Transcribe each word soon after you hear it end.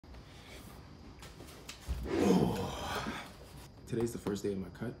Today's the first day of my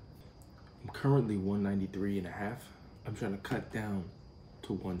cut. I'm currently 193.5. I'm trying to cut down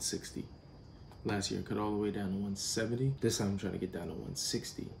to 160. Last year I cut all the way down to 170. This time I'm trying to get down to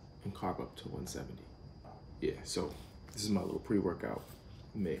 160 and carb up to 170. Yeah, so this is my little pre-workout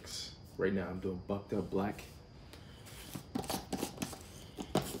mix. Right now I'm doing bucked up black.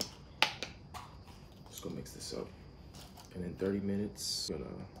 Just gonna mix this up. And in 30 minutes, I'm gonna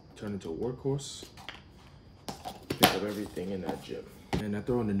turn into a workhorse. Pick up everything in that gym. And I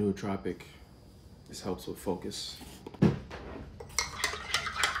throw in the nootropic. This helps with focus.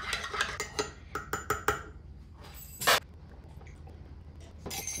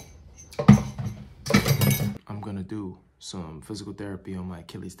 I'm gonna do some physical therapy on my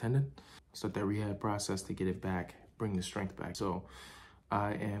Achilles tendon. Start that rehab process to get it back, bring the strength back. So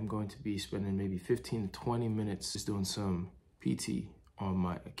I am going to be spending maybe 15 to 20 minutes just doing some PT on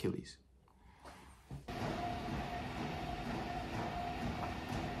my Achilles.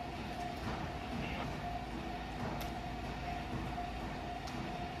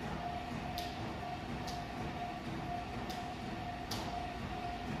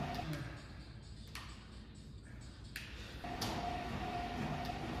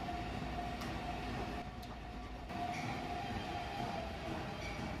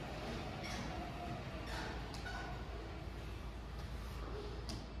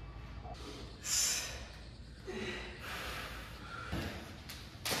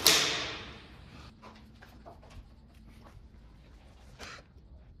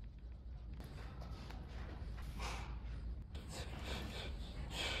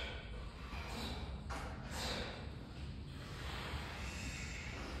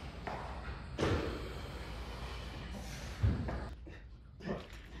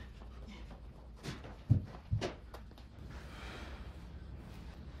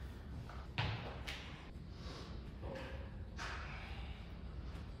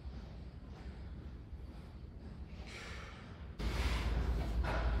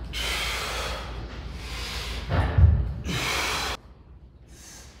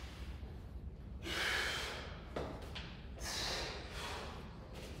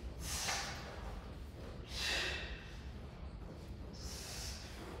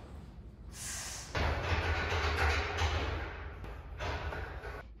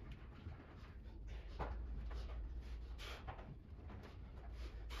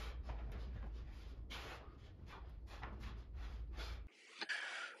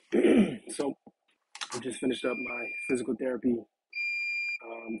 So I just finished up my physical therapy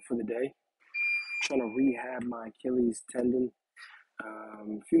for the day. Trying to rehab my Achilles tendon.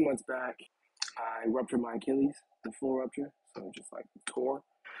 A few months back, I ruptured my Achilles, the full rupture, so just like tore.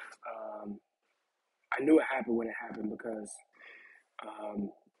 I knew it happened when it happened because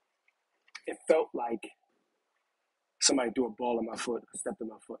it felt like somebody threw a ball in my foot, stepped in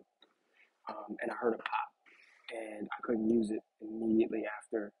my foot, and I heard a pop, and I couldn't use it immediately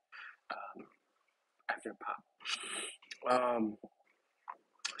after it popped.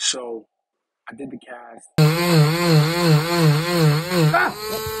 So I did the cast. I'm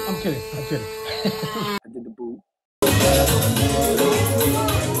kidding. I did the boot.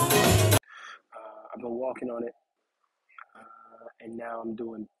 I've been walking on it, and now I'm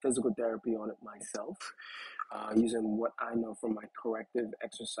doing physical therapy on it myself, using what I know from my corrective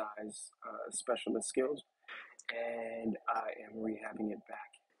exercise specialist skills, and I am rehabbing it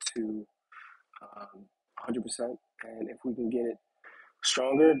back to 100%. And if we can get it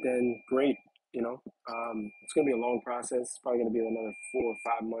stronger, then great. You know, it's going to be a long process. It's probably going to be another 4 or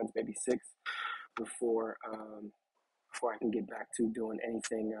 5 months, maybe 6, before I can get back to doing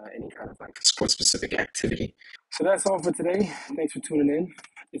anything, any kind of like sport-specific activity. So that's all for today. Thanks for tuning in.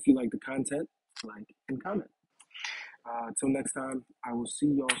 If you like the content, like and comment. Till next time, I will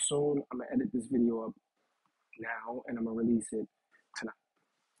see y'all soon. I'm going to edit this video up now, and I'm going to release it tonight.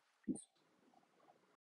 Peace.